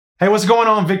Hey, what's going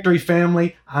on, Victory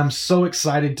family? I'm so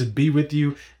excited to be with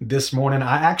you this morning.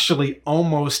 I actually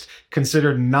almost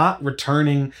considered not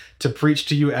returning to preach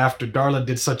to you after Darla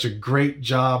did such a great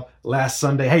job last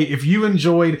Sunday. Hey, if you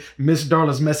enjoyed Miss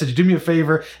Darla's message, do me a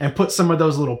favor and put some of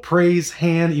those little praise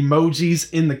hand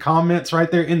emojis in the comments right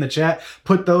there in the chat.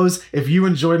 Put those if you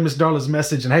enjoyed Miss Darla's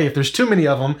message. And hey, if there's too many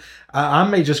of them, I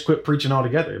may just quit preaching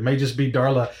altogether. It may just be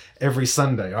Darla every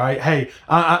Sunday. All right. Hey,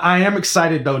 I am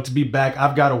excited though to be back.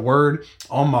 I've got a word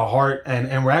on my heart,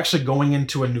 and we're actually going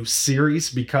into a new series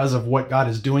because of what God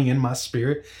is doing in my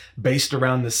spirit based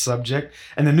around this subject.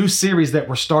 And the new series that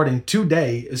we're starting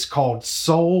today is called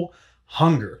Soul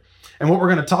Hunger. And what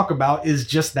we're going to talk about is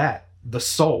just that, the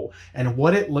soul, and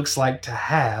what it looks like to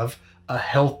have a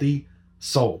healthy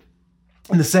soul.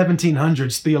 In the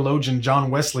 1700s, theologian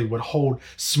John Wesley would hold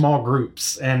small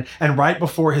groups. And right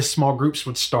before his small groups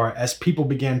would start, as people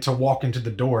began to walk into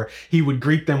the door, he would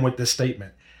greet them with this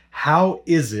statement: "How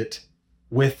is it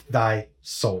with thy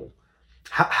soul?"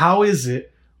 How is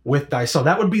it with thy soul?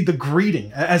 That would be the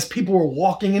greeting. As people were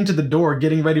walking into the door,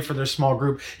 getting ready for their small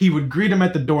group, he would greet them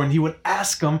at the door and he would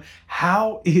ask them,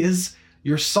 "How is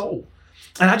your soul?"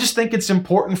 And I just think it's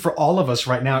important for all of us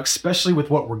right now, especially with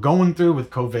what we're going through with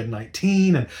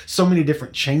COVID-19 and so many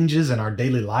different changes in our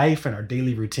daily life and our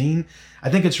daily routine. I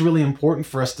think it's really important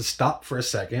for us to stop for a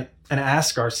second and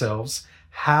ask ourselves,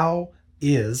 how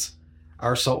is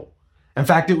our soul? In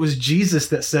fact, it was Jesus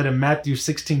that said in Matthew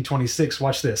 16:26,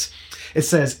 watch this. It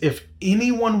says, "If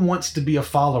anyone wants to be a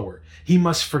follower, he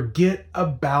must forget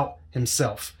about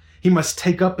himself. He must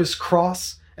take up his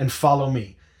cross and follow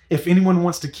me. If anyone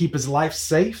wants to keep his life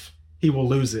safe, he will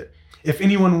lose it. If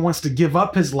anyone wants to give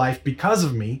up his life because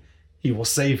of me, he will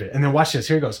save it." And then watch this.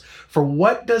 Here it goes. "For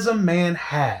what does a man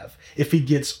have if he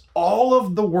gets all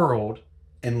of the world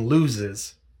and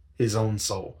loses his own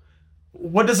soul?"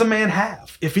 What does a man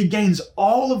have if he gains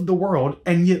all of the world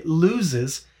and yet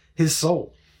loses his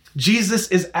soul? Jesus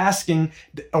is asking,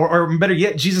 or better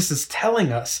yet, Jesus is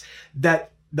telling us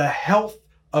that the health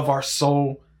of our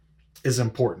soul is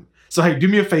important. So hey, do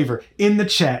me a favor, in the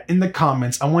chat, in the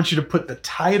comments, I want you to put the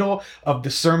title of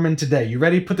the sermon today. You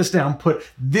ready? Put this down. Put,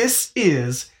 "This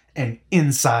is an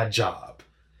inside job."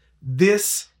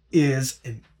 This is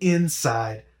an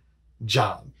inside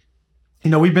job.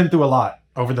 You know, we've been through a lot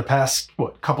over the past,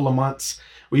 couple of months.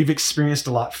 We've experienced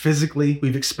a lot physically.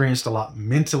 We've experienced a lot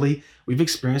mentally. We've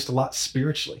experienced a lot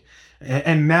spiritually.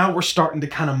 And now we're starting to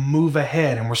kind of move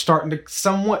ahead, and we're starting to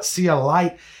somewhat see a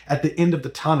light at the end of the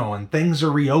tunnel, and things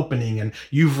are reopening, and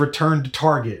you've returned to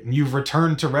Target and you've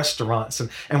returned to restaurants.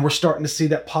 And we're starting to see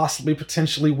that possibly,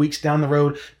 potentially weeks down the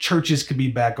road, churches could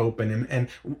be back open, and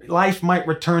life might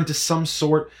return to some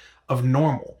sort of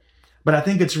normal. But I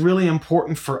think it's really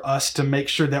important for us to make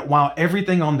sure that while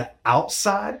everything on the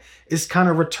outside is kind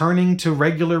of returning to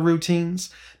regular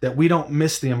routines, that we don't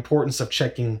miss the importance of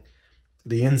checking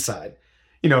the inside.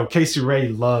 You know, Casey Ray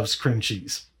loves cream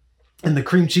cheese. And the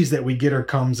cream cheese that we get her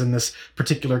comes in this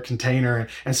particular container.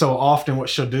 And so often what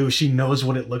she'll do, she knows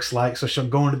what it looks like. So she'll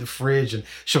go into the fridge and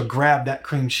she'll grab that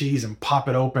cream cheese and pop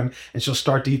it open, and she'll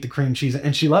start to eat the cream cheese,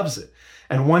 and she loves it.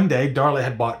 And one day Darla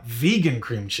had bought vegan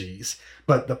cream cheese,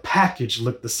 but the package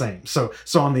looked the same. So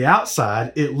on the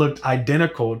outside, it looked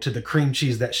identical to the cream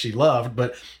cheese that she loved,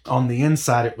 but on the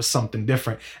inside, it was something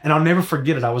different. And I'll never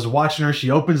forget it. I was watching her. She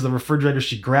opens the refrigerator,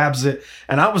 she grabs it,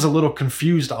 and I was a little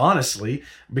confused, honestly,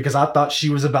 because I thought she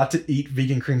was about to eat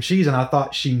vegan cream cheese, and I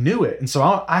thought she knew it. And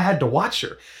so I had to watch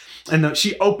her. And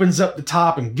she opens up the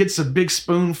top and gets a big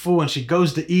spoonful, and she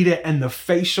goes to eat it, and the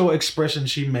facial expression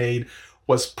she made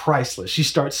was priceless. She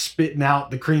starts spitting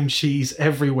out the cream cheese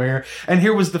everywhere. And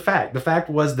here was the fact. The fact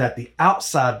was that the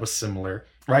outside was similar,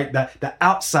 right? That the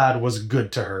outside was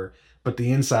good to her, but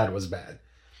the inside was bad.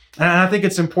 And I think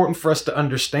it's important for us to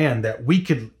understand that we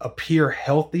could appear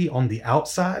healthy on the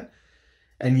outside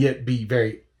and yet be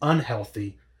very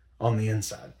unhealthy on the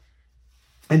inside.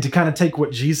 And to kind of take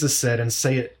what Jesus said and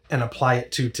say it and apply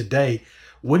it to today,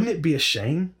 wouldn't it be a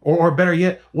shame? Or better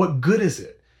yet, what good is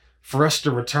it for us to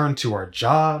return to our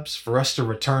jobs, for us to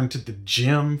return to the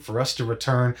gym, for us to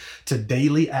return to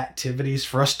daily activities,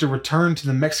 for us to return to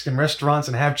the Mexican restaurants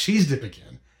and have cheese dip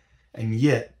again, and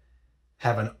yet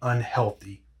have an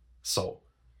unhealthy soul?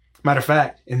 Matter of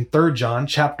fact, in 3 John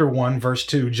chapter 1, verse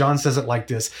 2, John says it like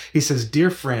this. He says, "Dear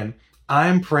friend, I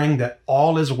am praying that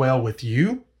all is well with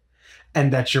you,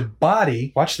 and that your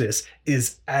body," watch this,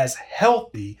 "is as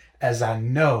healthy as I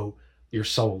know your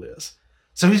soul is."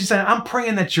 So he's saying, I'm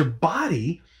praying that your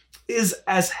body is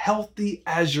as healthy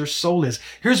as your soul is.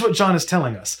 Here's what John is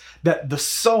telling us, that the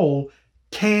soul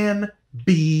can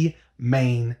be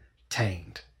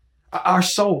maintained. Our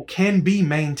soul can be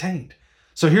maintained.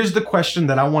 So here's the question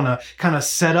that I want to kind of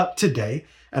set up today,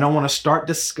 and I want to start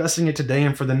discussing it today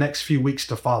and for the next few weeks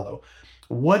to follow.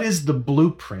 What is the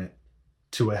blueprint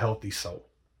to a healthy soul?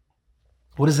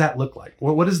 What does that look like?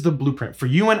 What is the blueprint for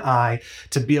you and I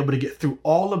to be able to get through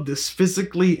all of this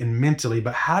physically and mentally?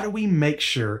 But how do we make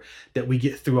sure that we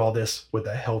get through all this with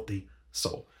a healthy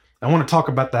soul? I want to talk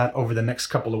about that over the next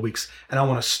couple of weeks. And I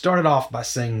want to start it off by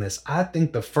saying this. I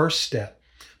think the first step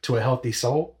to a healthy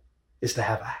soul is to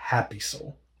have a happy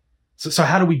soul. So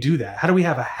how do we do that? How do we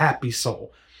have a happy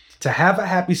soul? To have a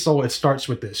happy soul, it starts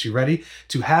with this. You ready?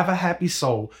 To have a happy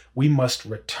soul, we must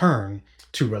return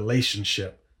to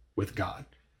relationship with God.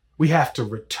 We have to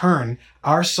return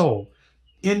our soul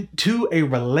into a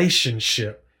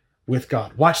relationship with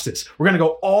God. Watch this. We're going to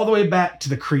go all the way back to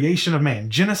the creation of man,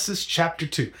 Genesis chapter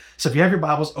 2. So if you have your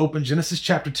Bibles open, Genesis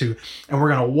chapter 2, and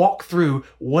we're going to walk through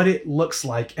what it looks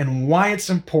like and why it's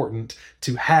important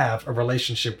to have a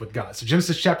relationship with God. So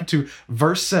Genesis chapter 2,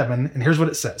 verse 7, and here's what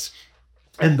it says.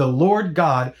 And the Lord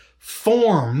God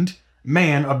formed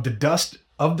man of the dust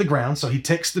of the ground. So he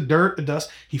takes the dirt, the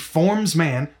dust, he forms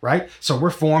man, right? So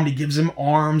we're formed. He gives him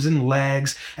arms and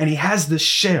legs, and he has this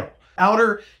shell,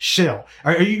 outer shell.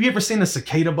 Are you ever seen a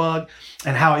cicada bug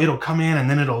and how it'll come in and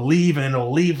then it'll leave, and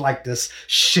it'll leave like this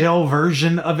shell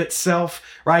version of itself,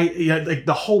 right? You know, like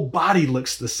the whole body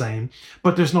looks the same,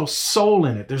 but there's no soul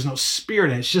in it. There's no spirit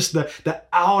in it. It's just the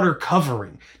outer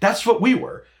covering. That's what we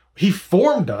were. He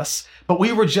formed us, but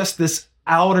we were just this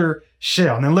outer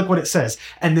shell. And then look what it says.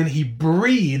 And then he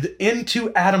breathed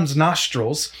into Adam's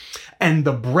nostrils and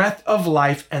the breath of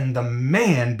life, and the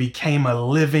man became a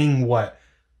living what?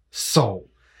 Soul.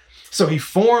 So he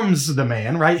forms the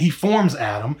man, right? He forms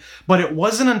Adam, but it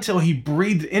wasn't until he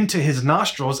breathed into his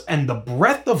nostrils and the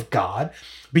breath of God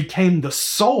became the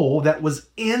soul that was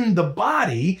in the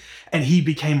body, and he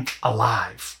became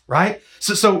alive, right?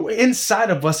 So inside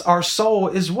of us, our soul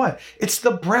is what? It's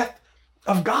the breath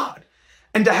of God.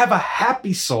 And to have a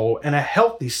happy soul and a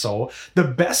healthy soul, the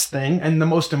best thing and the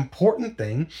most important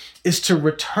thing is to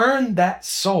return that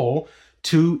soul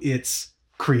to its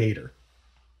creator.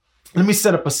 Let me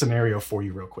set up a scenario for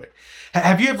you real quick.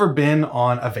 Have you ever been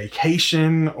on a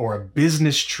vacation or a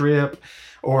business trip,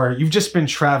 or you've just been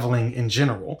traveling in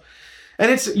general?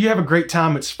 And you have a great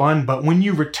time, it's fun, but when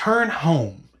you return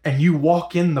home and you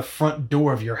walk in the front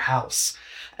door of your house,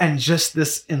 and just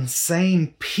this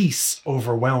insane peace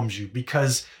overwhelms you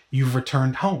because you've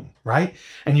returned home, right?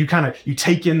 And you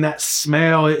take in that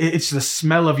smell. It's the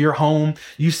smell of your home.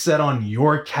 You sit on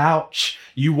your couch.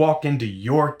 You walk into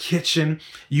your kitchen.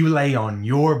 You lay on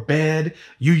your bed.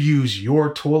 You use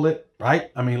your toilet, right?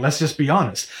 I mean, let's just be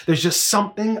honest. There's just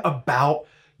something about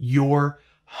your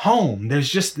home.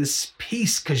 There's just this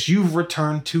peace because you've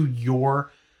returned to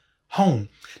your home.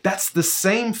 That's the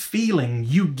same feeling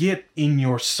you get in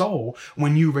your soul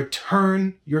when you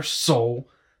return your soul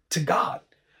to God.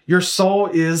 Your soul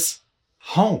is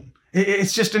home.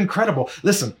 It's just incredible.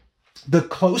 Listen, the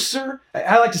closer,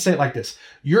 I like to say it like this,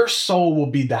 your soul will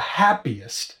be the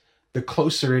happiest the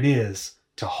closer it is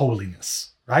to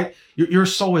holiness, right? Your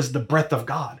soul is the breath of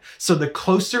God. So the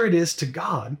closer it is to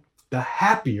God, the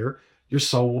happier your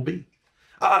soul will be.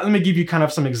 Let me give you kind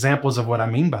of some examples of what I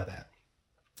mean by that.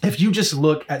 If you just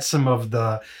look at some of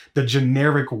the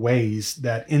generic ways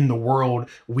that in the world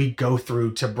we go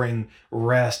through to bring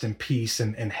rest and peace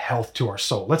and health to our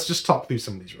soul, let's just talk through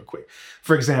some of these real quick.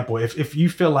 For example, if you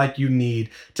feel like you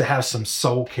need to have some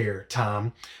soul care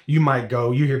time, you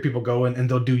hear people go and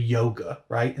they'll do yoga,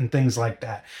 right? And things like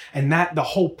that. And the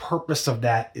whole purpose of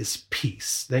that is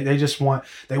peace. They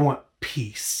want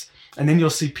peace. And then you'll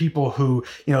see people who,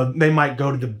 they might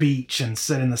go to the beach and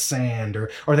sit in the sand,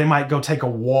 or they might go take a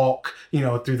walk,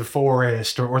 through the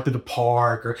forest or through the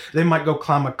park, or they might go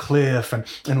climb a cliff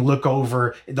and look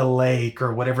over the lake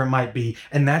or whatever it might be.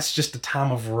 And that's just a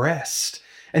time of rest.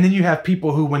 And then you have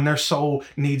people who, when their soul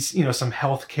needs, some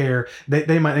health care,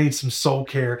 they might need some soul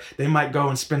care. They might go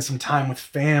and spend some time with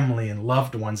family and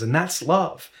loved ones, and that's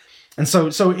love. And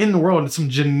so in the world, some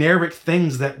generic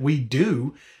things that we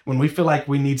do when we feel like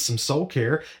we need some soul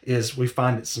care is we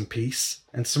find it some peace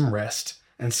and some rest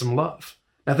and some love.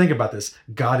 Now think about this.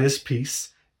 God is peace.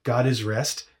 God is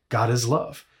rest. God is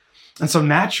love. And so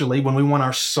naturally, when we want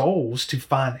our souls to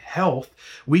find health,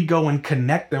 we go and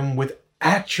connect them with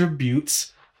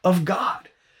attributes of God,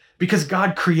 because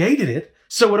God created it.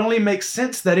 So it only makes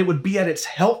sense that it would be at its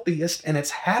healthiest and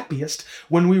its happiest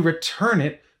when we return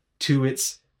it to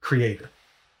its creator.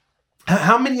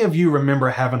 How many of you remember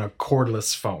having a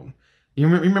cordless phone? You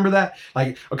remember that?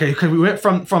 Like, okay, because we went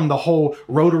from the whole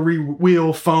rotary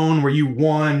wheel phone where you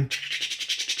won,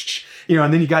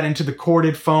 And then you got into the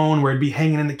corded phone where it'd be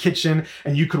hanging in the kitchen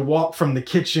and you could walk from the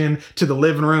kitchen to the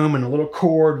living room and a little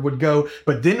cord would go.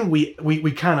 But then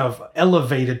we kind of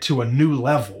elevated to a new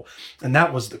level, and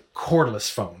that was the cordless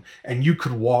phone. And you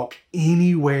could walk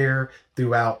anywhere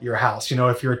throughout your house.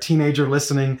 If you're a teenager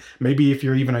listening, maybe if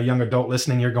you're even a young adult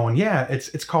listening, you're going, yeah,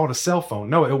 it's called a cell phone.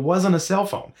 No, it wasn't a cell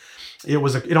phone.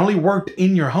 It only worked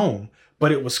in your home,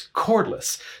 but it was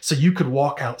cordless. So you could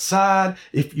walk outside.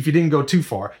 If you didn't go too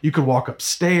far, you could walk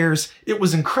upstairs. It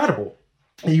was incredible.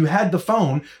 And you had the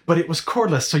phone, but it was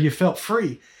cordless, so you felt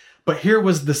free. But here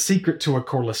was the secret to a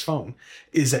cordless phone,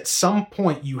 is at some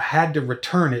point you had to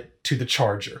return it to the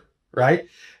charger, right?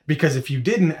 Because if you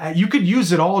didn't, you could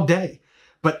use it all day.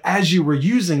 But as you were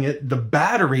using it, the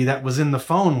battery that was in the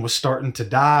phone was starting to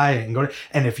die and go.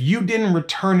 And if you didn't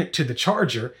return it to the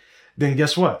charger, then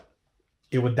guess what?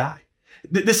 It would die.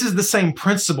 This is the same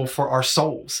principle for our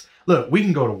souls. Look, we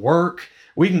can go to work.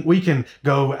 We can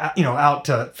go, out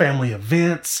to family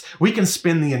events. We can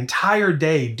spend the entire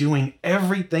day doing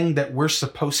everything that we're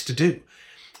supposed to do.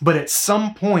 But at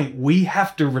some point, we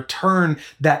have to return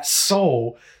that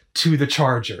soul to the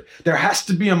charger. There has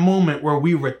to be a moment where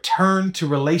we return to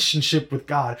relationship with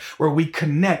God, where we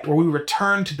connect, where we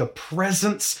return to the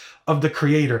presence of the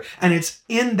Creator. And it's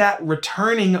in that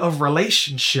returning of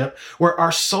relationship where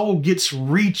our soul gets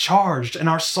recharged and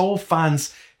our soul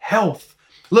finds health.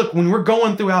 Look, when we're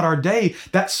going throughout our day,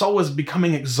 that soul is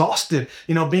becoming exhausted,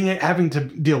 having to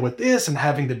deal with this and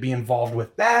having to be involved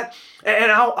with that. And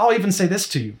I'll even say this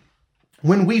to you.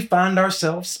 When we find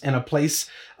ourselves in a place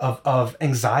of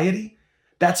anxiety,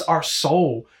 that's our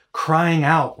soul crying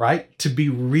out, right? To be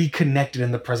reconnected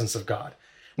in the presence of God.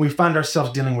 When we find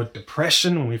ourselves dealing with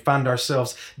depression, when we find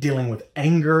ourselves dealing with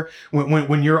anger,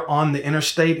 when you're on the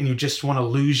interstate and you just want to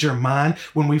lose your mind,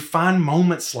 when we find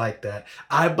moments like that,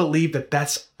 I believe that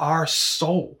that's our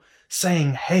soul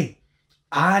saying, hey,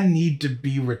 I need to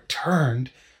be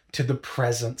returned to the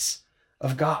presence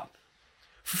of God.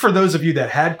 For those of you that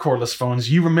had cordless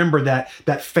phones, you remember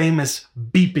that famous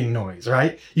beeping noise,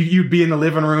 right? You'd be in the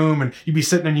living room and you'd be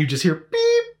sitting and you just hear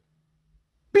beep,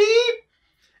 beep.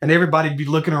 And everybody'd be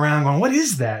looking around going, what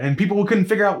is that? And people couldn't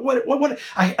figure out what.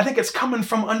 I think it's coming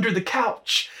from under the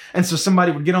couch. And so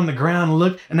somebody would get on the ground and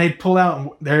look and they'd pull out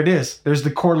and there it is. There's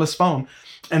the cordless phone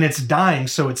and it's dying.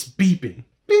 So it's beeping,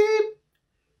 beep,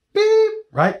 beep,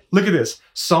 right? Look at this.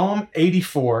 Psalm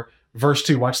 84. Verse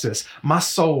 2, watch this. My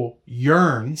soul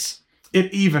yearns,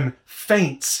 it even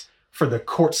faints for the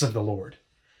courts of the Lord.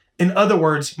 In other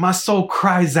words, my soul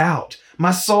cries out.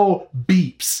 My soul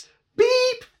beeps.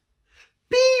 Beep,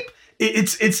 beep.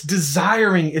 It's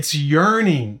desiring, it's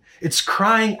yearning, it's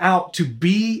crying out to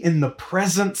be in the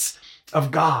presence of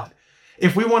God.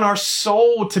 If we want our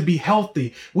soul to be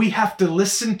healthy, we have to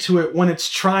listen to it when it's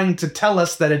trying to tell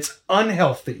us that it's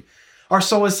unhealthy. Our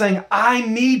soul is saying, I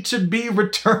need to be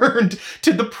returned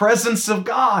to the presence of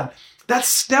God. That's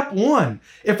step one.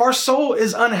 If our soul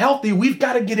is unhealthy, we've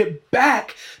got to get it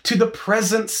back to the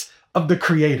presence of the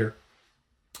Creator.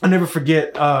 I'll never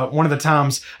forget one of the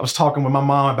times I was talking with my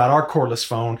mom about our cordless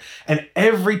phone, and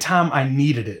every time I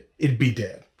needed it, it'd be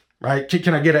dead. Right?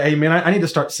 Can I get an amen? I need to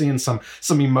start seeing some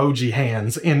emoji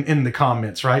hands in the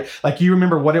comments, right? Like you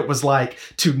remember what it was like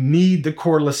to need the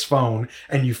cordless phone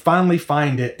and you finally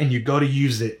find it and you go to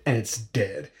use it and it's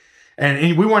dead.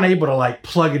 And we weren't able to like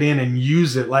plug it in and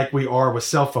use it like we are with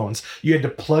cell phones. You had to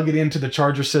plug it into the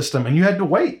charger system and you had to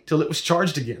wait till it was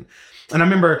charged again. And I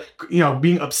remember,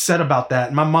 being upset about that.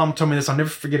 And my mom told me this, I'll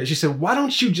never forget it. She said, why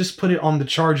don't you just put it on the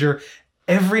charger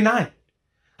every night?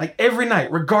 Like every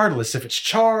night, regardless if it's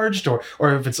charged or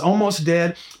if it's almost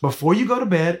dead, before you go to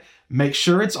bed, make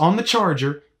sure it's on the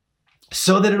charger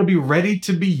so that it'll be ready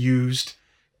to be used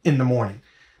in the morning.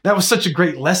 That was such a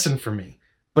great lesson for me,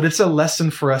 but it's a lesson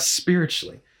for us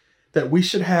spiritually, that we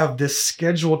should have this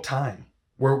scheduled time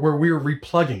where we're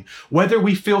replugging, whether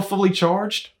we feel fully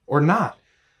charged or not.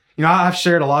 I've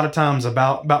shared a lot of times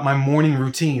about my morning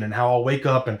routine and how I'll wake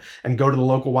up and go to the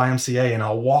local YMCA and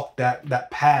I'll walk that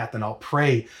path and I'll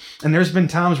pray. And there's been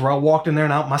times where I walked in there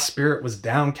and my spirit was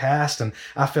downcast and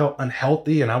I felt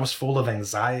unhealthy and I was full of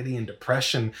anxiety and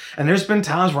depression. And there's been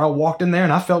times where I walked in there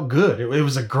and I felt good. It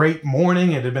was a great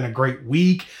morning. It had been a great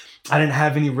week. I didn't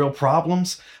have any real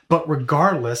problems. But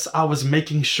regardless, I was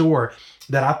making sure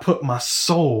that I put my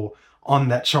soul on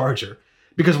that charger.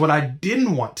 Because what I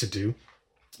didn't want to do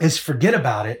is forget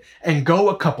about it and go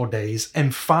a couple days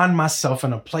and find myself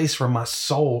in a place where my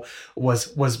soul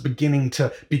was beginning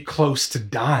to be close to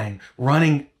dying,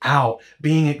 running out,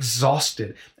 being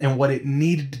exhausted. And what it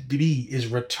needed to be is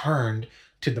returned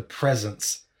to the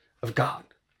presence of God.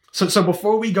 So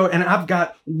before we go, and I've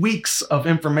got weeks of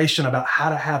information about how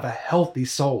to have a healthy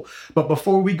soul, but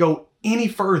before we go any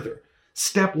further,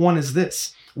 step one is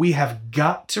this: we have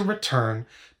got to return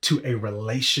to a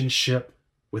relationship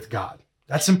with God.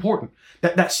 That's important.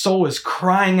 That soul is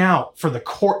crying out for the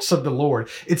courts of the Lord.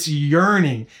 It's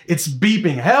yearning. It's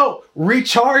beeping. Help,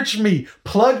 recharge me,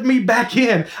 plug me back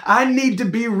in. I need to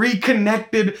be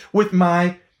reconnected with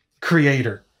my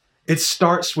Creator. It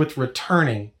starts with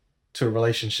returning to a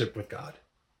relationship with God.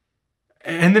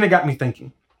 And then it got me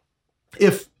thinking,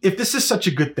 if this is such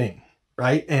a good thing,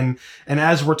 right? And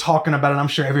as we're talking about it, I'm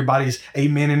sure everybody's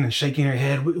amening and shaking their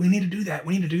head. We need to do that.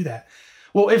 We need to do that.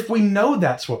 Well, if we know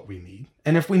that's what we need,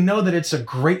 and if we know that it's a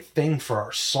great thing for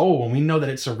our soul, and we know that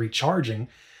it's a recharging,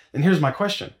 then here's my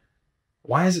question.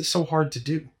 Why is it so hard to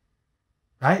do?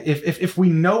 Right? If we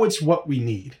know it's what we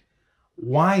need,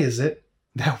 why is it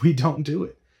that we don't do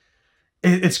it?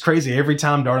 It's crazy. Every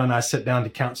time Darla and I sit down to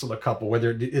counsel a couple,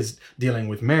 whether it is dealing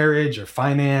with marriage or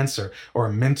finance or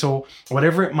mental,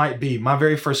 whatever it might be, my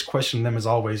very first question to them is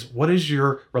always, what does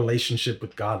your relationship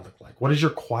with God look like? What does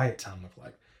your quiet time look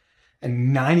like?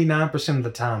 And 99% of the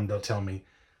time, they'll tell me,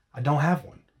 I don't have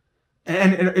one.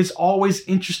 And it's always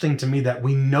interesting to me that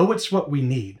we know it's what we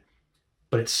need,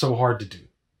 but it's so hard to do.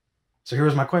 So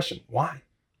here's my question. Why?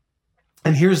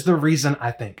 And here's the reason I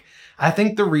think. I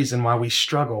think the reason why we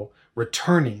struggle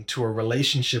returning to a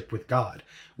relationship with God,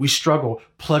 we struggle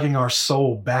plugging our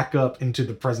soul back up into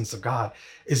the presence of God,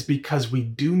 is because we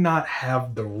do not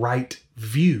have the right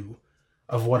view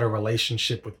of what a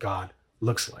relationship with God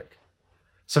looks like.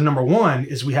 So number one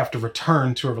is we have to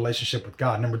return to a relationship with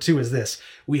God. Number two is this: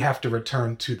 we have to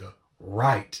return to the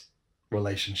right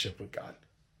relationship with God.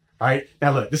 All right.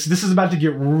 Now look, this is about to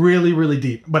get really, really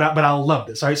deep, but I love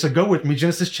this. All right. So go with me,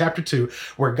 Genesis chapter 2,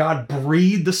 where God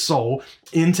breathed the soul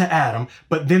into Adam,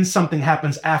 but then something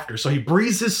happens after. So he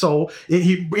breathes his soul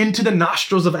into the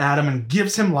nostrils of Adam and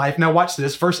gives him life. Now watch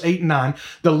this, verse 8 and 9.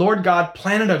 The Lord God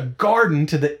planted a garden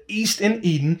to the east in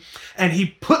Eden, and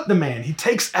he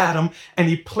takes Adam and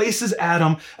he places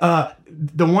Adam,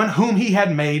 the one whom he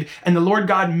had made, and the Lord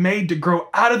God made to grow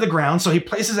out of the ground. So he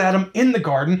places Adam in the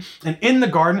garden, and in the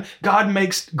garden, God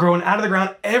makes growing out of the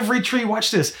ground every tree,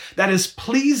 watch this, that is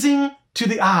pleasing to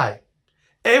the eye.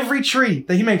 Every tree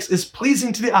that he makes is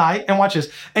pleasing to the eye, and watch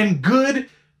this, and good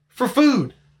for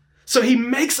food. So he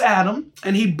makes Adam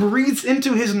and he breathes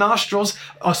into his nostrils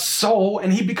a soul,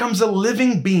 and he becomes a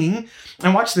living being.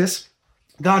 And watch this,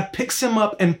 God picks him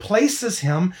up and places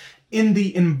him in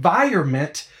the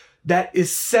environment that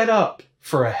is set up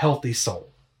for a healthy soul.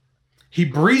 He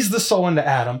breathes the soul into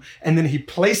Adam, and then he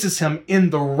places him in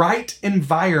the right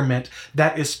environment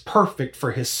that is perfect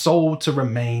for his soul to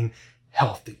remain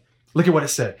healthy. Look at what it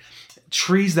said.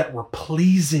 Trees that were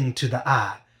pleasing to the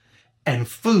eye and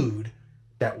food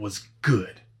that was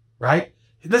good, right?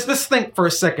 Let's think for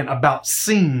a second about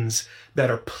scenes that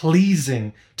are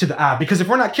pleasing to the eye, because if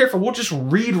we're not careful, we'll just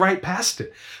read right past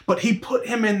it. But he put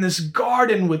him in this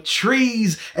garden with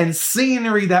trees and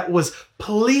scenery that was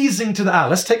pleasing to the eye.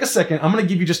 Let's take a second. I'm going to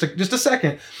give you just a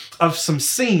second of some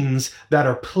scenes that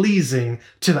are pleasing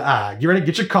to the eye. Get ready,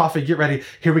 get your coffee, get ready.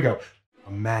 Here we go.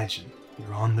 Imagine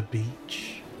you're on the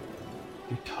beach.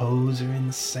 Your toes are in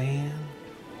the sand.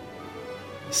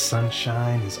 The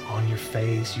sunshine is on your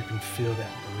face. You can feel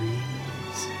that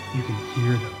breeze. You can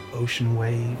hear the ocean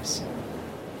waves.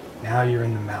 Now you're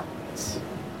in the mountains,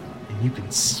 and you can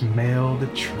smell the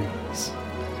trees.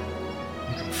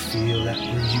 You can feel that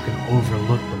breeze. You can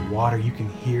overlook the water. You can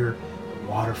hear the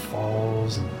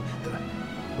waterfalls and the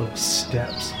little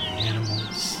steps of the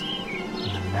animals.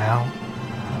 And now,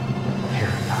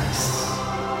 paradise.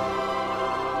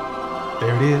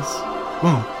 There it is.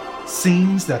 Boom.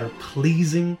 Scenes that are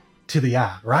pleasing to the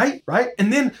eye, right?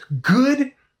 And then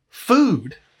good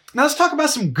food. Now let's talk about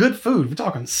some good food. We're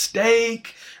talking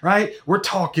steak, right? We're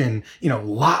talking,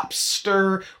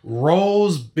 lobster,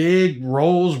 rolls, big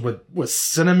rolls with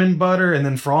cinnamon butter. And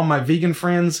then for all my vegan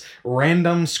friends,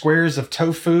 random squares of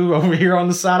tofu over here on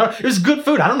the side. It's good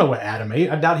food. I don't know what Adam ate.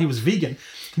 I doubt he was vegan.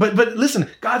 But listen,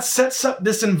 God sets up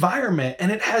this environment,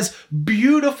 and it has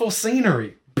beautiful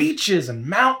scenery. Beaches and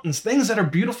mountains, things that are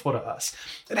beautiful to us.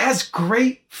 It has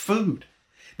great food.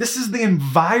 This is the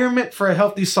environment for a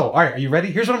healthy soul. All right, are you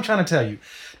ready? Here's what I'm trying to tell you.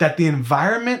 That the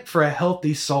environment for a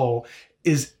healthy soul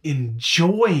is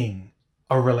enjoying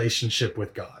a relationship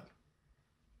with God.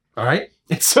 All right?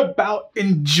 It's about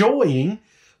enjoying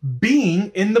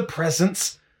being in the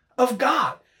presence of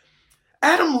God.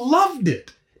 Adam loved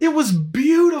it. It was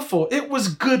beautiful. It was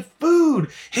good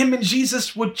food. Him and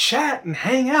Jesus would chat and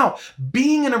hang out.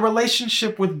 Being in a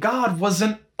relationship with God was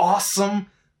an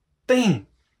awesome thing.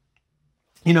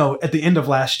 At the end of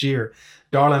last year,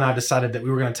 Darla and I decided that we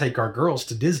were going to take our girls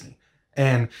to Disney.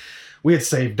 And we had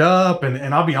saved up.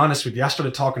 And I'll be honest with you, I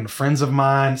started talking to friends of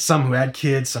mine, some who had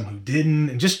kids, some who didn't,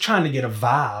 and just trying to get a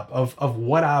vibe of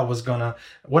what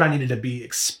I needed to be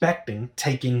expecting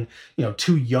taking,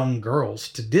 two young girls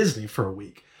to Disney for a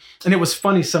week. And it was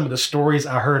funny, some of the stories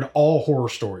I heard, all horror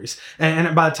stories.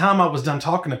 And by the time I was done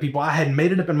talking to people, I had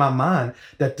made it up in my mind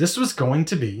that this was going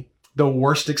to be the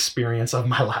worst experience of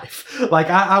my life. Like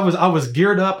I was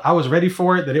geared up. I was ready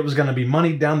for it, that it was going to be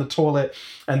money down the toilet.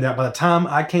 And that by the time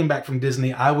I came back from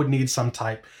Disney, I would need some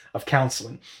type of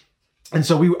counseling. And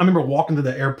so I remember walking to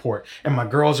the airport and my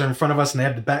girls are in front of us and they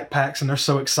have the backpacks and they're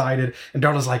so excited. And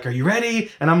Darla's like, "Are you ready?"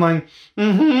 And I'm like,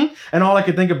 "Mm-hmm." And all I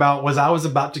could think about was I was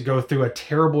about to go through a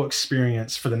terrible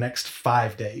experience for the next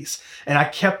 5 days. And I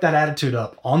kept that attitude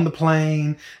up on the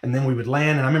plane, and then we would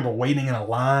land. And I remember waiting in a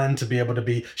line to be able to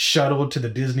be shuttled to the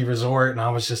Disney resort. And I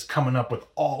was just coming up with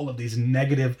all of these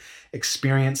negative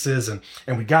experiences. And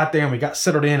we got there and we got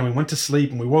settled in and we went to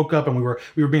sleep and we woke up and we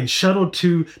were being shuttled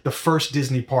to the first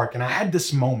Disney park. And I had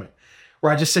this moment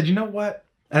where I just said, "You know what?"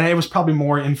 And it was probably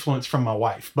more influence from my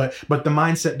wife, but the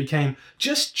mindset became,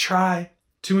 just try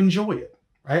to enjoy it.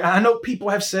 Right? I know people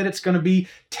have said it's going to be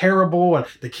terrible and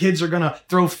the kids are going to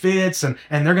throw fits and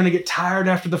they're going to get tired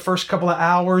after the first couple of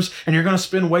hours and you're going to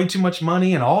spend way too much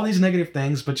money and all these negative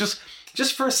things. But just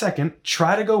for a second,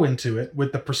 try to go into it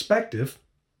with the perspective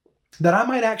that I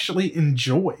might actually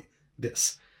enjoy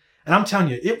this. And I'm telling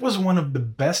you, it was one of the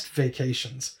best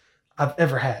vacations I've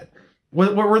ever had.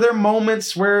 Were there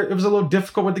moments where it was a little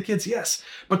difficult with the kids? Yes,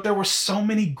 but there were so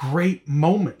many great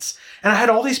moments. And I had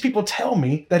all these people tell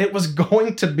me that it was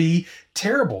going to be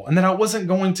terrible and that I wasn't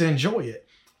going to enjoy it.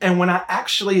 And when I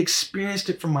actually experienced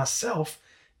it for myself,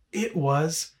 it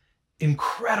was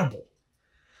incredible.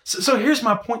 So here's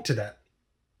my point to that.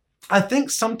 I think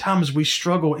sometimes we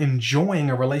struggle enjoying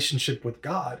a relationship with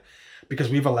God because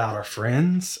we've allowed our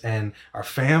friends and our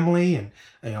family and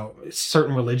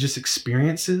certain religious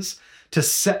experiences to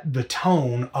set the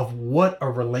tone of what a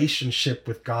relationship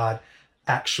with God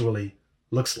actually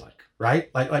looks like, right?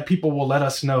 Like people will let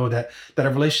us know that a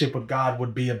relationship with God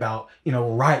would be about,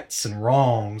 rights and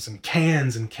wrongs and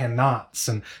cans and cannots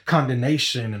and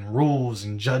condemnation and rules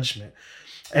and judgment.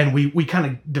 And we kind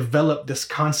of develop this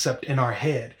concept in our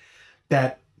head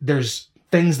that there's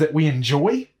things that we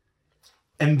enjoy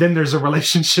and then there's a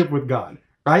relationship with God,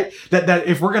 right? That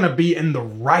if we're going to be in the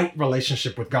right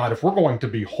relationship with God, if we're going to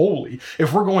be holy,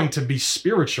 if we're going to be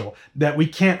spiritual, that we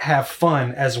can't have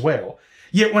fun as well.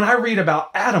 Yet when I read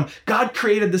about Adam, God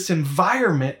created this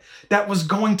environment that was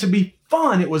going to be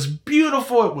fun. It was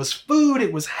beautiful. It was food.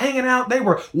 It was hanging out. They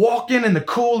were walking in the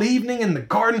cool evening in the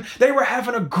garden. They were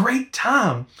having a great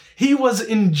time. He was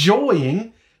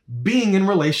enjoying being in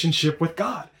relationship with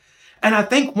God. And I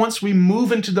think once we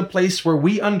move into the place where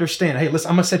we understand, hey, listen,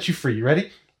 I'm going to set you free. You ready?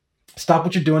 Stop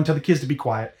what you're doing. Tell the kids to be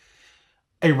quiet.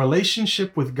 A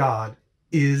relationship with God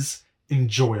is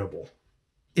enjoyable.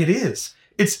 It is.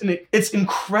 It's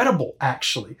incredible,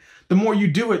 actually. The more you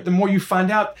do it, the more you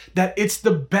find out that it's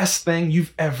the best thing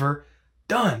you've ever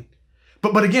done.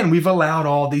 But again, we've allowed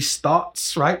all these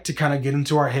thoughts, right, to kind of get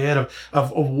into our head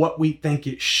of what we think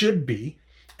it should be.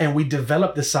 And we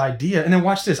develop this idea. And then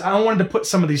watch this. I wanted to put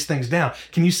some of these things down.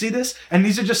 Can you see this? And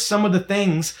these are just some of the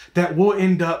things that we'll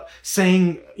end up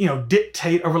saying,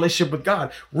 dictate a relationship with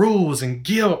God. Rules and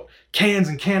guilt, cans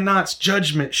and cannots,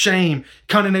 judgment, shame,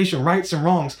 condemnation, rights and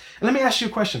wrongs. And let me ask you a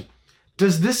question.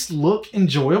 Does this look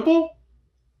enjoyable?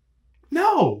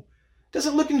 No, it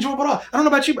doesn't look enjoyable at all. I don't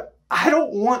know about you, but I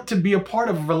don't want to be a part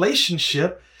of a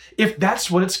relationship if that's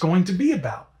what it's going to be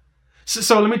about.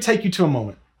 So let me take you to a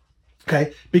moment.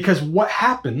 Okay, because what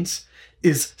happens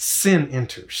is sin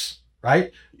enters,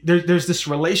 right? There's this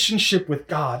relationship with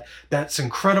God that's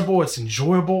incredible, it's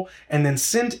enjoyable, and then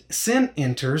sin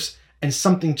enters and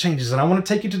something changes. And I want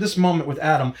to take you to this moment with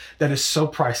Adam that is so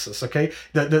priceless, okay?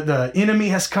 The enemy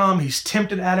has come, he's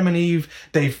tempted Adam and Eve,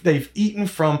 they've eaten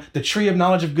from the tree of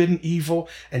knowledge of good and evil,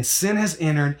 and sin has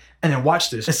entered. And then watch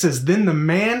this. It says, then the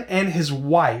man and his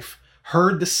wife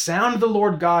heard the sound of the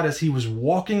Lord God as he was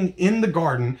walking in the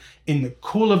garden in the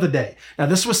cool of the day. Now,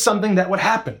 this was something that would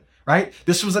happen, right?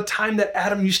 This was a time that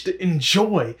Adam used to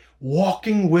enjoy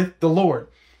walking with the Lord.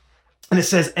 And it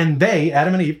says, and they,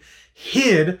 Adam and Eve,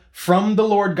 hid from the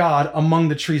Lord God among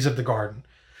the trees of the garden.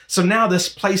 So now this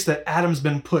place that Adam's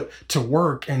been put to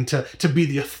work and to be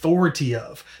the authority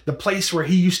of, the place where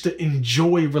he used to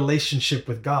enjoy relationship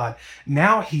with God,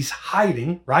 now he's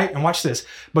hiding, right? And watch this.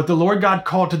 But the Lord God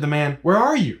called to the man, where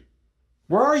are you?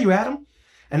 Where are you, Adam?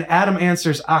 And Adam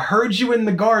answers, I heard you in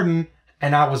the garden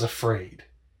and I was afraid.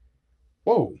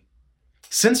 Whoa.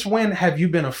 Since when have you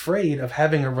been afraid of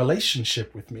having a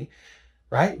relationship with me?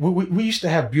 Right? We used to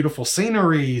have beautiful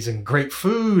sceneries and great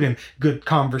food and good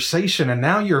conversation, and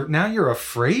now you're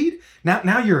afraid.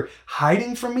 Now you're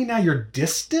hiding from me. Now you're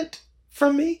distant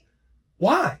from me.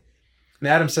 Why? And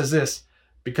Adam says this,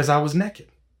 because I was naked,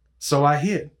 so I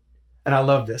hid. And I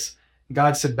love this.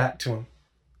 God said back to him,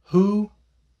 who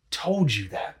told you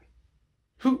that?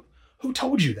 Who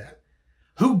told you that?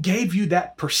 Who gave you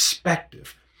that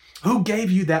perspective? Who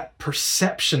gave you that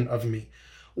perception of me?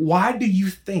 Why do you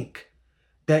think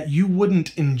that you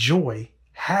wouldn't enjoy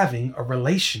having a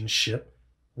relationship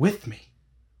with me?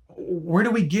 Where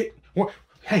do we get,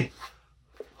 hey,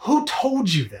 who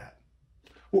told you that?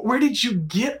 Where did you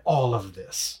get all of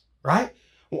this, right?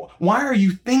 Why are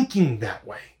you thinking that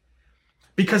way?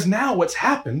 Because now what's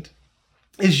happened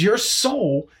is your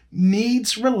soul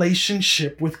needs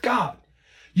relationship with God.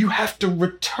 You have to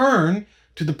return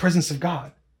to the presence of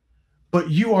God, but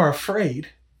you are afraid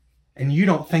and you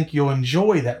don't think you'll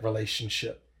enjoy that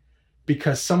relationship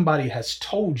because somebody has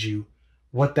told you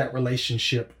what that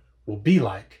relationship will be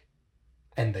like,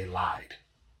 and they lied.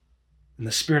 And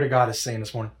the Spirit of God is saying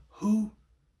this morning, who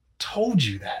told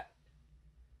you that?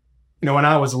 You know, when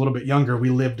I was a little bit younger, we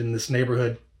lived in this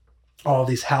neighborhood, all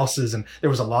these houses, and there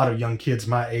was a lot of young kids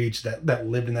my age that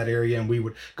lived in that area, and we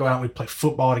would go out and we'd play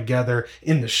football together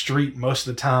in the street most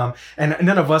of the time, and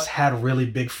none of us had really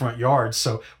big front yards.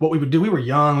 So what we would do, we were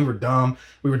young, we were dumb,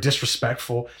 we were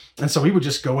disrespectful, and so we would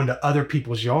just go into other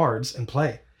people's yards and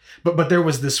play. But there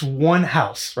was this one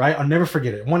house, right? I'll never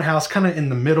forget it. One house kind of in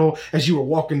the middle as you were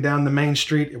walking down the main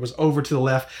street. It was over to the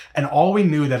left. And all we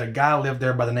knew that a guy lived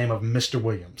there by the name of Mr.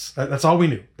 Williams. That's all we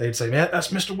knew. They'd say, man, that's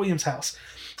Mr. Williams' house.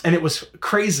 And it was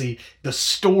crazy, the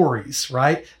stories,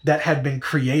 right, that had been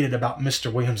created about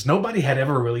Mr. Williams. Nobody had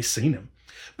ever really seen him.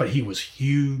 But he was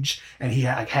huge, and he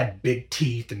had big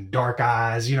teeth and dark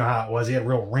eyes. You know how it was. He had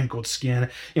real wrinkled skin.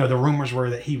 You know, the rumors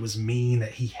were that he was mean,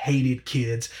 that he hated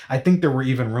kids. I think there were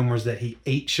even rumors that he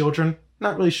ate children.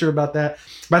 Not really sure about that.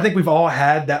 But I think we've all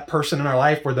had that person in our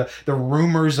life where the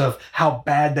rumors of how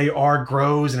bad they are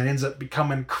grows, and it ends up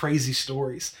becoming crazy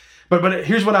stories. But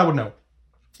here's what I would know,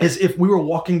 is if we were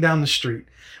walking down the street,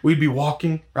 we'd be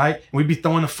walking, right? And we'd be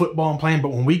throwing the football and playing.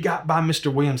 But when we got by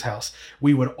Mr. Williams' house,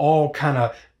 we would all kind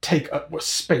of take up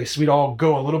space. We'd all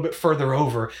go a little bit further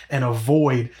over and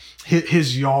avoid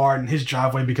his yard and his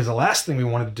driveway, because the last thing we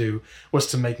wanted to do was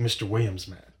to make Mr. Williams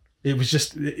mad. It was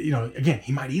just, you know, again,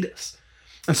 he might eat us.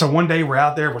 And so one day we're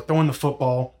out there, we're throwing the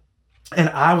football, and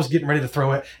I was getting ready to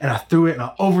throw it, and I threw it, and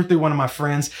I overthrew one of my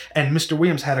friends, and Mr.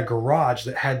 Williams had a garage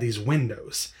that had these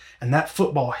windows, and that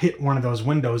football hit one of those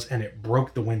windows, and it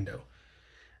broke the window.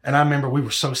 And I remember we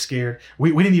were so scared.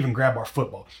 We didn't even grab our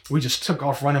football. We just took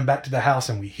off running back to the house,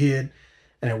 and we hid.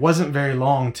 And it wasn't very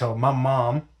long until my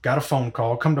mom got a phone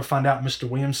call. Come to find out, Mr.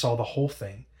 Williams saw the whole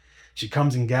thing. She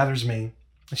comes and gathers me,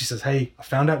 and she says, hey, I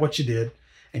found out what you did,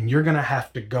 and you're going to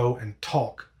have to go and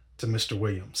talk to Mr.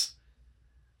 Williams.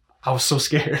 I was so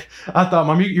scared. I thought,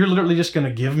 Mom, you're literally just going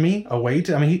to give me away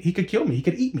to, I mean, he could kill me. He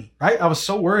could eat me, right? I was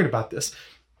so worried about this.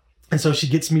 And so she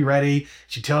gets me ready.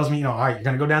 She tells me, you know, all right, you're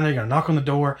going to go down there. You're going to knock on the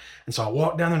door. And so I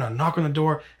walk down there and I knock on the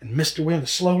door. And Mr.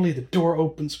 Williams, slowly the door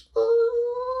opens.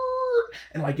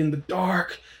 And like in the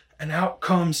dark, and out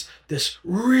comes this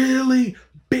really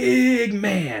big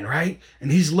man, right? And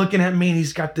he's looking at me, and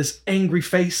he's got this angry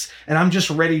face. And I'm just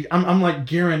ready. I'm like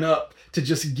gearing up to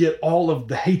just get all of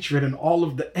the hatred and all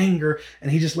of the anger. And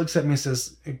he just looks at me and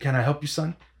says, can I help you,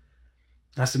 son?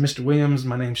 I said, Mr. Williams,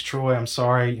 my name's Troy. I'm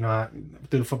sorry. You know, I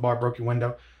threw the football, broke your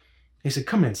window. He said,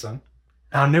 come in, son.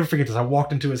 And I'll never forget this. I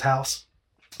walked into his house,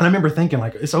 and I remember thinking,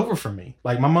 like, it's over for me.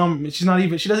 Like, my mom, she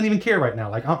doesn't even care right now.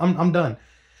 Like, I'm done.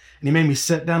 And he made me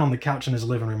sit down on the couch in his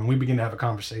living room, and we began to have a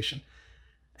conversation.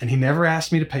 And he never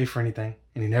asked me to pay for anything,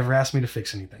 and he never asked me to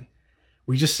fix anything.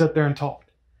 We just sat there and talked.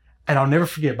 And I'll never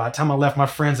forget, by the time I left, my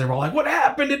friends, they were all like, what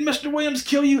happened? Did Mr. Williams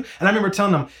kill you? And I remember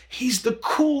telling them, he's the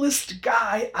coolest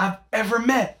guy I've ever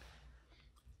met.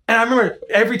 And I remember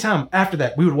every time after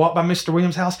that, we would walk by Mr.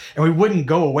 Williams' house, and we wouldn't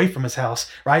go away from his house,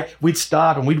 right? We'd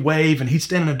stop and we'd wave, and he'd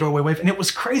stand in the doorway wave. And it was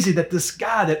crazy that this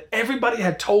guy that everybody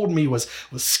had told me was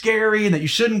scary and that you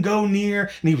shouldn't go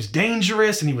near, and he was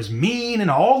dangerous and he was mean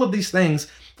and all of these things.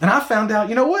 And I found out,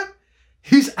 you know what?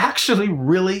 He's actually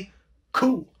really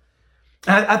cool.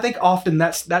 And I think often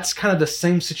that's kind of the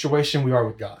same situation we are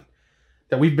with God,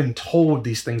 that we've been told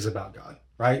these things about God,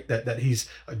 right? That he's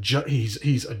a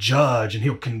judge, and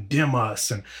he'll condemn us,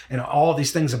 and all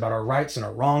these things about our rights and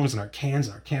our wrongs and our cans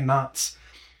and our cannots.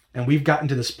 And we've gotten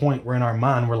to this point where in our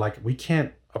mind, we're like, we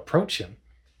can't approach him.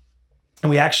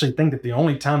 And we actually think that the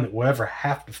only time that we'll ever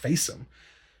have to face him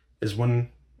is when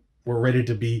We're ready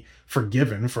to be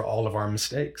forgiven for all of our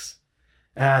mistakes.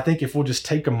 And I think if we'll just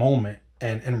take a moment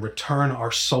and return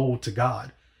our soul to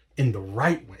God in the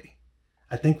right way,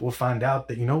 I think we'll find out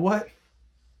that, you know what?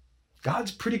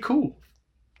 God's pretty cool,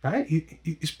 right?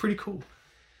 He's pretty cool.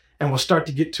 And we'll start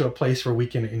to get to a place where we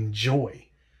can enjoy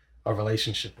a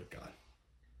relationship with God.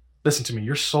 Listen to me,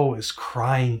 your soul is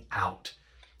crying out.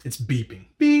 It's beeping,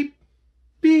 beep,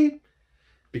 beep,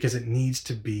 because it needs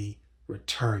to be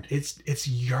returned. It's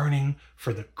yearning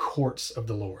for the courts of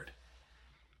the Lord.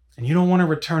 And you don't want to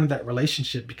return to that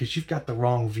relationship because you've got the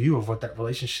wrong view of what that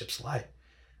relationship's like.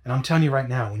 And I'm telling you right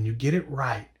now, when you get it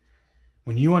right,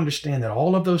 when you understand that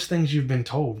all of those things you've been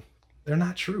told, they're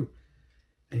not true.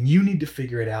 And you need to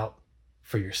figure it out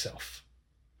for yourself.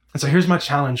 And so here's my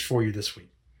challenge for you this week.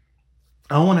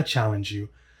 I want to challenge you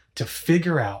to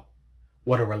figure out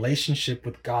what a relationship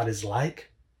with God is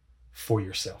like for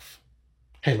yourself.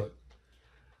 Hey, look,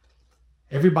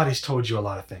 everybody's told you a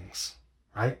lot of things,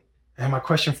 right? And my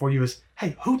question for you is,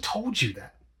 hey, who told you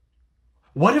that?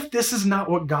 What if this is not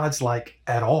what God's like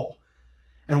at all?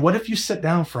 And what if you sit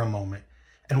down for a moment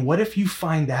and what if you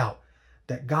find out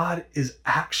that God is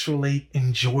actually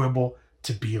enjoyable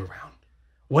to be around?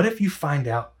 What if you find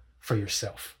out for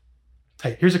yourself?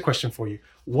 Hey, here's a question for you.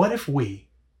 What if we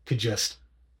could just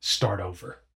start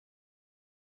over?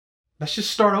 Let's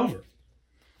just start over.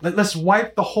 Let's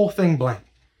wipe the whole thing blank,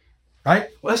 right?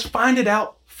 Let's find it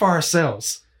out for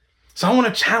ourselves. So I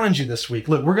want to challenge you this week.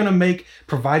 Look, we're going to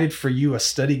provided for you a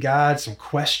study guide, some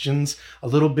questions, a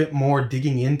little bit more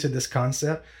digging into this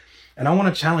concept. And I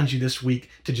want to challenge you this week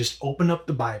to just open up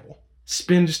the Bible,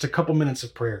 spend just a couple minutes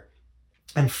of prayer,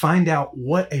 and find out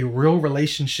what a real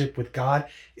relationship with God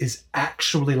is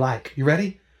actually like. You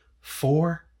ready?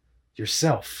 For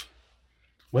yourself.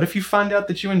 What if you find out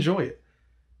that you enjoy it?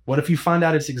 What if you find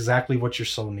out it's exactly what your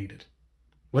soul needed?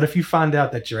 What if you find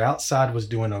out that your outside was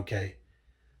doing okay,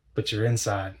 but your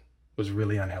inside was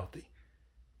really unhealthy?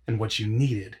 And what you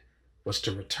needed was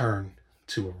to return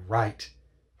to a right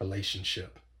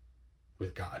relationship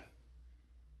with God.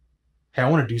 Hey, I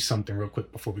want to do something real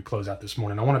quick before we close out this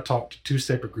morning. I want to talk to two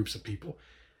separate groups of people,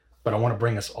 but I want to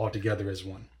bring us all together as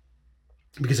one.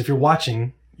 Because if you're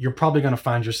watching, you're probably going to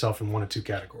find yourself in one of two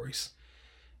categories.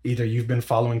 Either you've been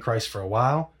following Christ for a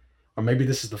while, or maybe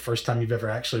this is the first time you've ever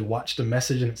actually watched a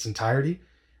message in its entirety,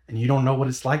 and you don't know what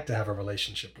it's like to have a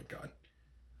relationship with God.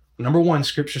 Number one,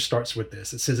 scripture starts with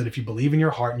this. It says that if you believe in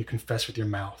your heart and you confess with your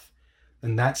mouth,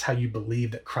 then that's how you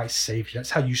believe that Christ saved you.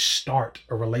 That's how you start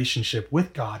a relationship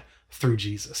with God through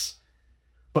Jesus.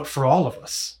 But for all of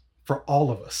us,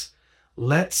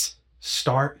 let's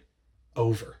start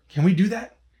over. Can we do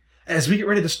that? As we get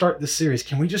ready to start this series,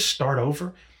 can we just start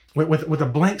over with a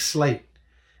blank slate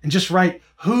and just write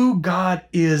who God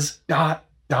is, ...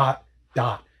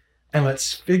 And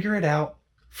let's figure it out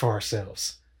for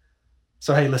ourselves.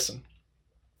 So, hey, listen,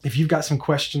 if you've got some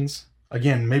questions,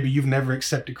 again, maybe you've never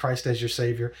accepted Christ as your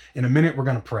Savior. In a minute, we're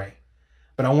going to pray.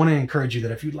 But I want to encourage you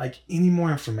that if you'd like any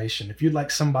more information, if you'd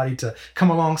like somebody to come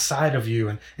alongside of you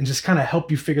and just kind of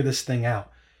help you figure this thing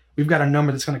out, we've got a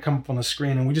number that's going to come up on the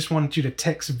screen, and we just wanted you to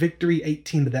text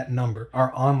Victory18 to that number.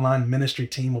 Our online ministry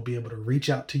team will be able to reach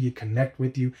out to you, connect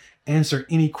with you, answer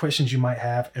any questions you might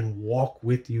have, and walk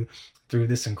with you through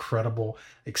this incredible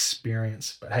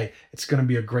experience. But hey, it's going to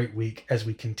be a great week as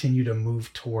we continue to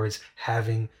move towards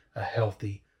having a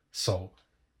healthy soul.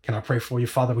 Can I pray for you?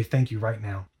 Father, we thank you right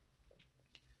now.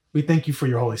 We thank you for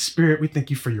your Holy Spirit. We thank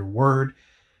you for your word.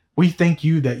 We thank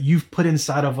you that you've put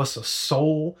inside of us a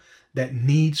soul that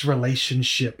needs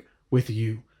relationship with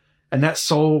you. And that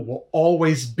soul will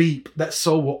always beep. That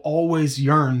soul will always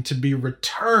yearn to be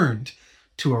returned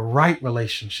to a right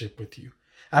relationship with you.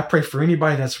 I pray for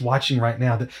anybody that's watching right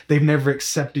now that they've never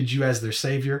accepted you as their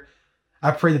Savior.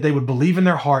 I pray that they would believe in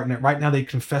their heart and that right now they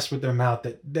confess with their mouth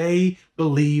that they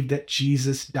believe that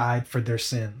Jesus died for their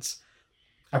sins.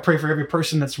 I pray for every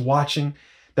person that's watching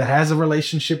that has a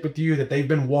relationship with you, that they've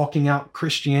been walking out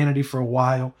Christianity for a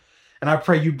while. And I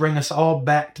pray you bring us all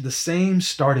back to the same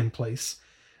starting place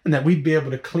and that we'd be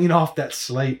able to clean off that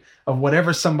slate of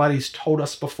whatever somebody's told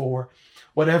us before,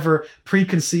 whatever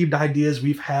preconceived ideas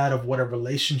we've had of what a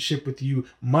relationship with you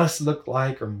must look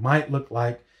like or might look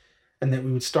like, and that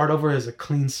we would start over as a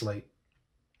clean slate.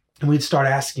 And we'd start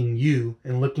asking you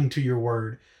and looking to your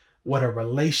word what a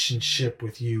relationship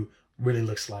with you really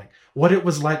looks like. What it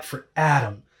was like for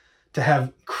Adam to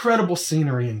have incredible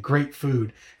scenery and great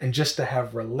food and just to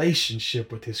have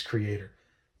relationship with his creator.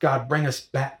 God, bring us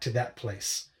back to that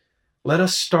place. Let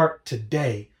us start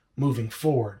today moving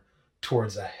forward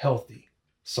towards a healthy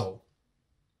soul.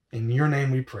 In your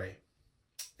name we pray.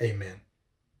 Amen.